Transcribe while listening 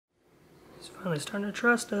He's finally starting to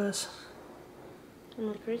trust us. I'm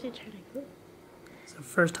like, where's he trying to go? It's the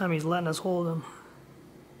first time he's letting us hold him.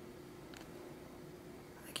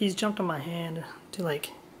 I think he's jumped on my hand to like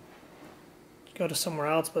go to somewhere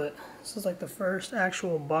else, but this is like the first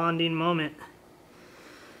actual bonding moment.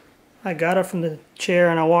 I got up from the chair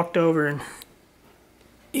and I walked over, and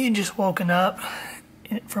he had just woken up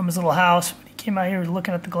from his little house. He came out here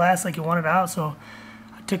looking at the glass like he wanted out, so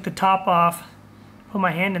I took the top off, put my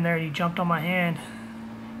hand in there, and he jumped on my hand.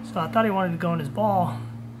 So I thought he wanted to go in his ball,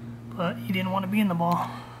 but he didn't want to be in the ball.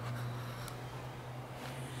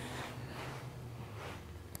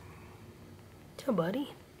 Tell buddy.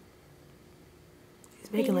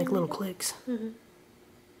 He's making like little clicks. Mm-hmm.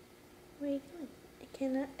 Where are you going?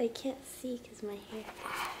 I can't see because my hair.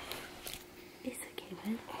 It's okay,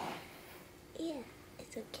 man. Yeah,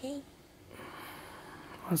 it's okay.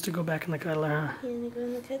 Wants to go back in the cuddler, huh? You wanna go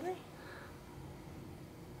in the cuddler?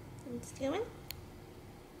 It's going?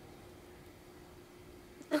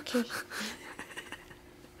 Okay.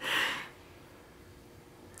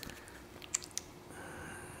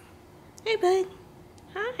 Hey, bud.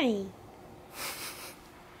 Hi.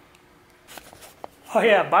 Oh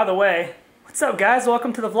yeah, by the way, what's up guys?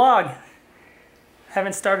 Welcome to the vlog.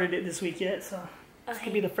 Haven't started it this week yet, so this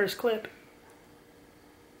could be the first clip.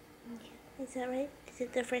 Okay. Is that right? Is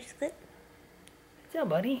it the first clip? Yeah,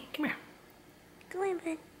 buddy. Come here. Go in,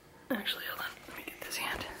 bud. Actually, hold on. Let me get this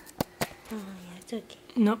hand. Oh yeah, it's okay.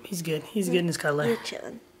 Nope, he's good. He's good in his cuddler. You're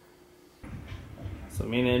chilling. So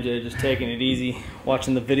me and AJ just taking it easy,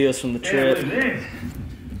 watching the videos from the trip.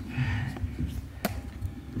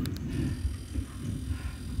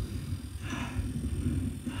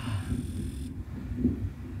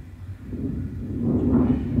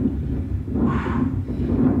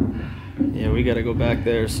 Yeah, we gotta go back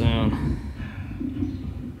there soon.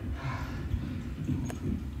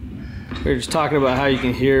 We were just talking about how you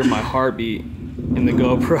can hear my heartbeat in the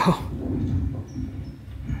GoPro.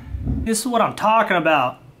 This is what I'm talking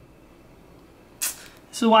about.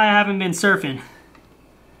 This is why I haven't been surfing.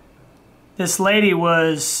 This lady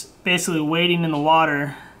was basically wading in the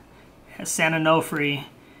water at San Onofre,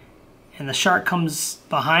 and the shark comes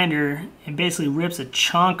behind her and basically rips a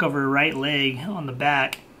chunk of her right leg on the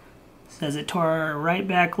back. Says it tore her right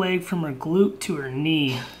back leg from her glute to her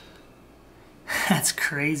knee. That's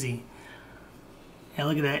crazy. Yeah,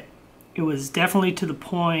 look at that. It was definitely to the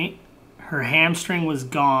point her hamstring was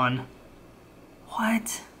gone.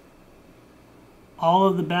 What? All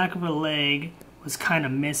of the back of her leg was kind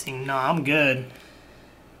of missing. No, I'm good.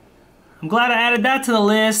 I'm glad I added that to the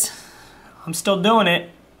list. I'm still doing it,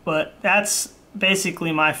 but that's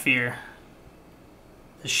basically my fear.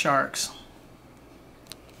 The sharks.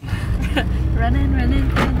 Running, running,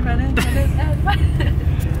 running, running.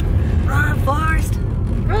 Run, Forrest!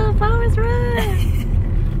 Run, Forrest, run!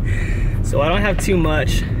 So I don't have too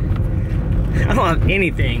much. I don't have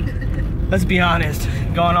anything, let's be honest,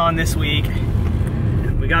 going on this week.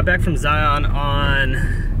 We got back from Zion on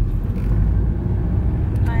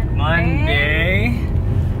Monday.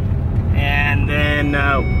 And then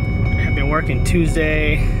have been working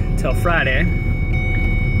Tuesday till Friday.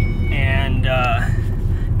 And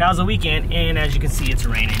now's the weekend, and as you can see, it's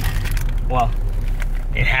raining. Well,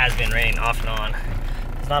 it has been raining off and on.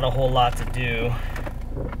 There's not a whole lot to do.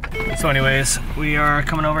 So anyways, we are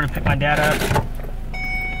coming over to pick my dad up,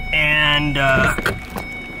 and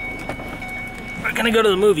we're gonna go to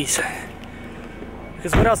the movies.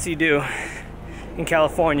 Because what else do you do in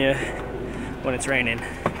California when it's raining?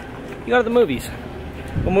 You go to the movies.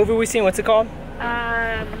 What movie are we seeing? What's it called?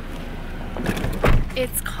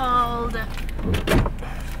 It's called...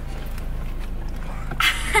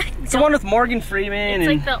 It's the one with Morgan Freeman.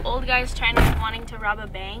 It's like the old guys wanting to rob a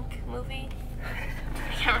bank movie.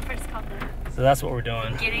 I can't remember what it's called. So that's what we're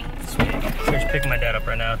doing. Getting We're just picking my dad up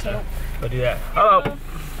right now to go do that. Hello.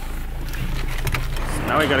 So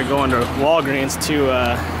now we gotta go into Walgreens to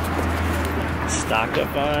stock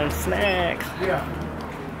up on snacks. Yeah.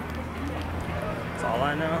 That's all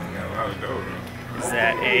I know. Yeah, I know. Is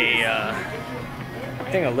that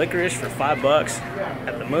a thing of licorice for $5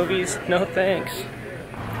 at the movies? No thanks.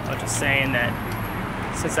 I was just saying that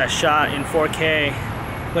since I shot in 4K,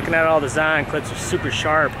 looking at all the Zion clips are super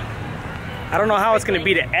sharp. I don't know how it's gonna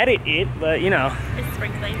be to edit it, but you know. It's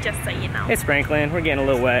sprinkling, just so you know. It's sprinkling. We're getting a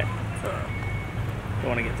little wet. Don't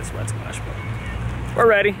want to get this wet too much, but we're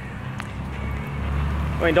ready.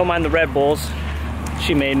 I mean, don't mind the Red Bulls.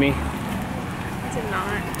 She made me. I did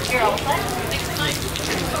not. You're all set?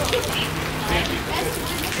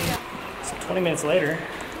 So 20 minutes later,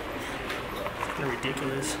 it's kind of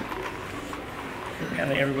ridiculous.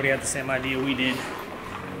 Apparently everybody had the same idea we did.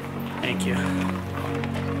 thank you.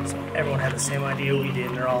 So everyone had the same idea we did,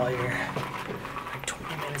 and they're all here. Like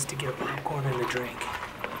 20 minutes to get a popcorn and a drink.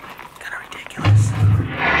 Kind of ridiculous.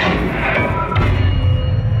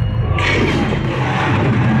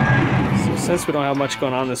 So since we don't have much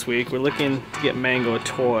going on this week, we're looking to get Mango a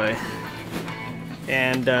toy.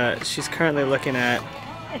 And she's currently looking at...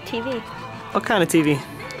 A TV. What kind of TV?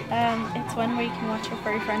 It's one where you can watch your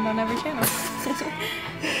furry friend on every channel.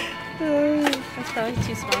 It's probably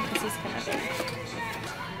too small because he's kind of big.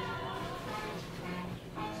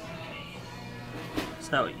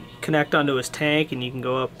 So you connect onto his tank and you can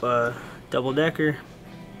go up double decker.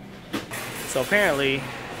 So apparently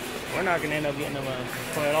we're not gonna end up getting him a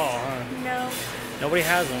toy at all, huh? No. Nobody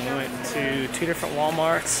has them. We went to 2 different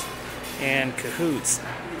Walmarts and Cahoots.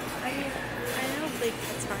 I mean, I know big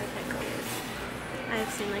PetSmart that goes.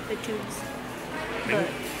 I've seen like the tubes. But,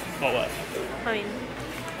 What? I mean,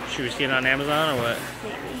 Should we see it on Amazon or what?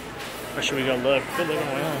 maybe. Or should we go look? Good looking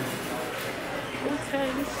one. Okay.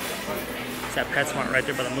 It's that PetSmart right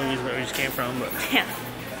there by the movies where we just came from, but Yeah.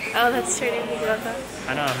 Oh, that's true. Didn't think about that.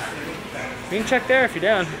 I know. You can check there if you're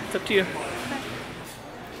down. It's up to you.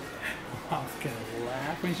 Mom's gonna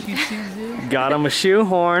laugh when she sees it. Got him a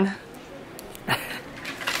shoehorn.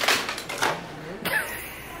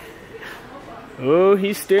 Oh,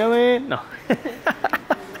 he's stealing. No.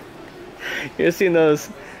 You ever seen those?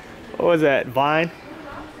 What was that? Vine?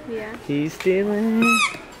 Yeah. He's stealing.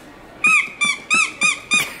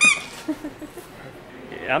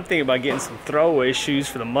 Yeah, I'm thinking about getting some throwaway shoes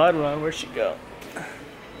for the mud run. Where'd she go?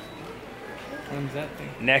 When's that thing?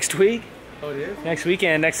 Next week. Oh, it is? Next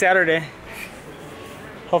weekend. Next Saturday.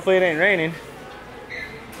 Hopefully it ain't raining.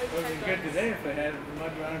 It wasn't good today if I had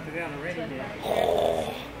mud running today on a rainy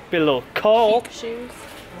day. Be a little cold. Shoes.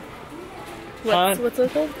 Huh? What's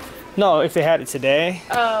it called? No, if they had it today.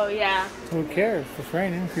 Oh, yeah. Who cares? If it's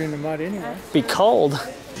raining, if you're in the mud anyway. Be cold.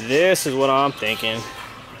 This is what I'm thinking.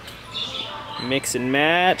 Mix and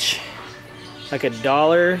match. Like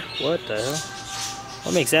 $1. What the hell?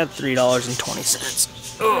 What makes that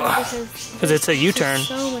 $3.20? Because it's a U-turn. It's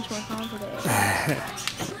so much more complicated.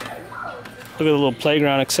 Look at the little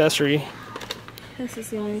playground accessory. This is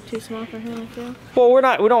gonna be too small for him, I feel. Well, we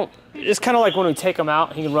don't, it's kind of like when we take them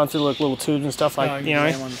out, he can run through like little tubes and stuff like, you know.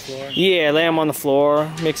 Lay 'em on the floor. Yeah, lay them on the floor,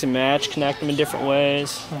 mix and match, connect them in different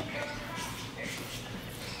ways.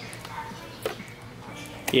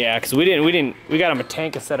 Yeah, because we got him a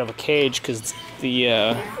tank instead of a cage because we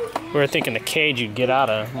were thinking the cage you'd get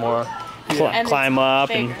out of more, And climb it's up,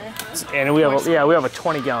 bigger. and we have a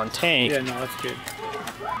 20-gallon tank. Yeah, no, that's good.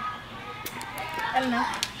 I don't know.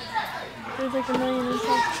 There's like a million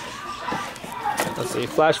inside. Let's see,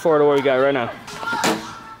 flash forward to what we got right now.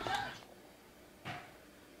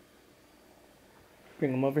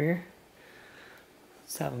 Bring them over here.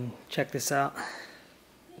 Let's have them check this out.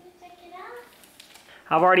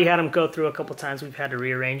 I've already had them go through a couple times. We've had to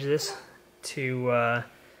rearrange this to,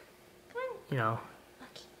 you know,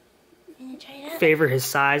 favor his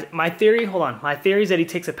size. My theory is that he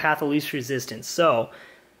takes a path of least resistance. So,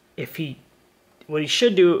 what he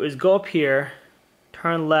should do is go up here,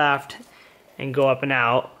 turn left, and go up and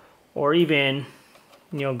out, or even,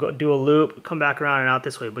 you know, go do a loop, come back around and out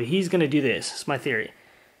this way. But he's gonna do this. It's my theory.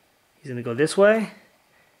 He's gonna go this way,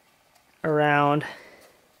 around,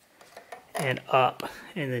 and up,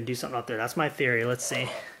 and then do something up there. That's my theory. Let's see.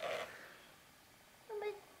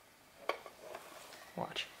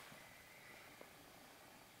 Watch.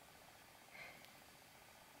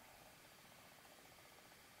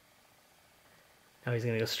 Now he's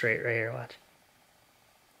gonna go straight right here, watch.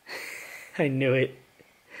 I knew it.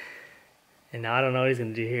 And now I don't know what he's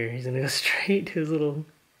gonna do here. He's gonna go straight to his little...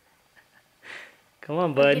 Come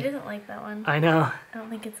on, bud. He doesn't like that one. I know. I don't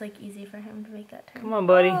think it's like easy for him to make that turn. Come on,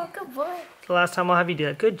 buddy. Oh, good boy. It's the last time I'll have you do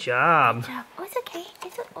that. Good job. Good job. Oh, it's okay.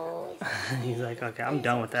 It's okay. He's like, okay, I'm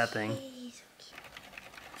done with that thing.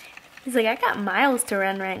 He's like, I got miles to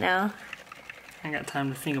run right now. I ain't got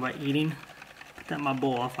time to think about eating. Put that in my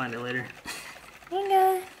bowl. I'll find it later.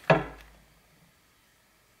 Bingo.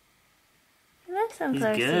 That sounds He's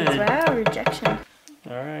like good. Wow, rejection.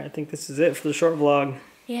 Alright, I think this is it for the short vlog.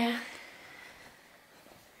 Yeah.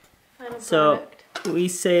 Final So, product. we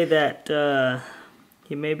say that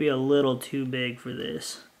he may be a little too big for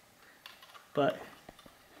this. But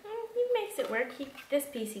He makes it work. This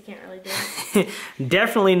piece he can't really do.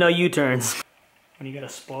 definitely no U-turns. When you got a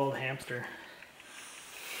spoiled hamster.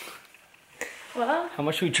 Well, How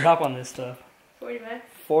much should we drop on this stuff? 40 bucks.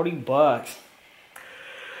 40 bucks.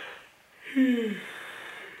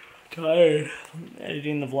 Tired. I'm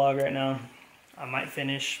editing the vlog right now. I might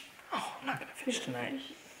finish. Oh, I'm not gonna finish tonight.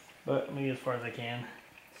 But I'm gonna get as far as I can.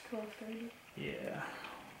 12:30. Yeah.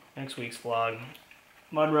 Next week's vlog.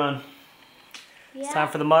 Mud run. Yeah. It's time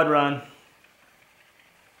for the mud run.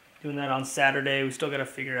 Doing that on Saturday. We still got to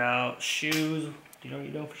figure out shoes. Do you know what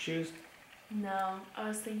you're doing for shoes? No, I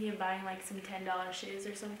was thinking of buying like some $10 shoes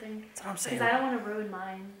or something. That's what I'm saying. Because I don't want to ruin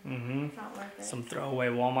mine. Mm-hmm. It's not worth it. Some throwaway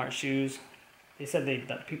Walmart shoes. They said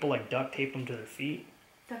that people like duct tape them to their feet.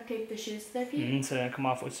 Duct tape the shoes to their feet? Mm-hmm. So they come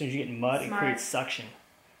off as soon as you get in mud. Smart. It creates suction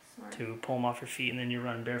Smart. to pull them off your feet, and then you're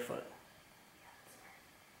running barefoot.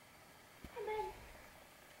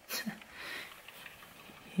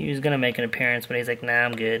 He was gonna make an appearance, but he's like, "Nah,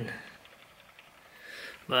 I'm good."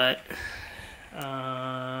 But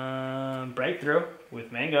breakthrough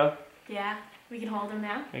with Mango. Yeah, we can hold them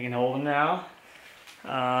now. We can hold him now.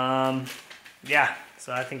 Yeah,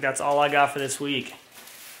 so I think that's all I got for this week.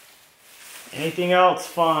 Anything else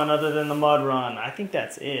fun other than the mud run? I think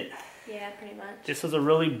that's it. Yeah, pretty much. This was a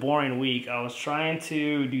really boring week. I was trying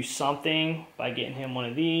to do something by getting him one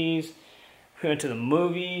of these. We went to the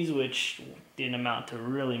movies, which didn't amount to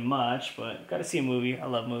really much, but got to see a movie. I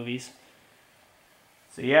love movies.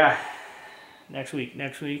 So yeah, next week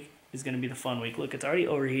is going to be the fun week. Look, it's already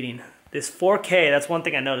overheating. This 4K, that's one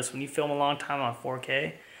thing I noticed. When you film a long time on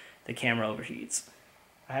 4K, the camera overheats.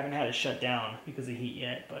 I haven't had it shut down because of heat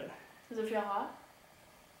yet, but... Does it feel hot?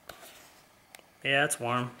 Yeah, it's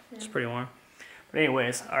warm. Yeah. It's pretty warm. But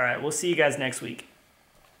anyways, all right, we'll see you guys next week.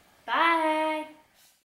 Bye!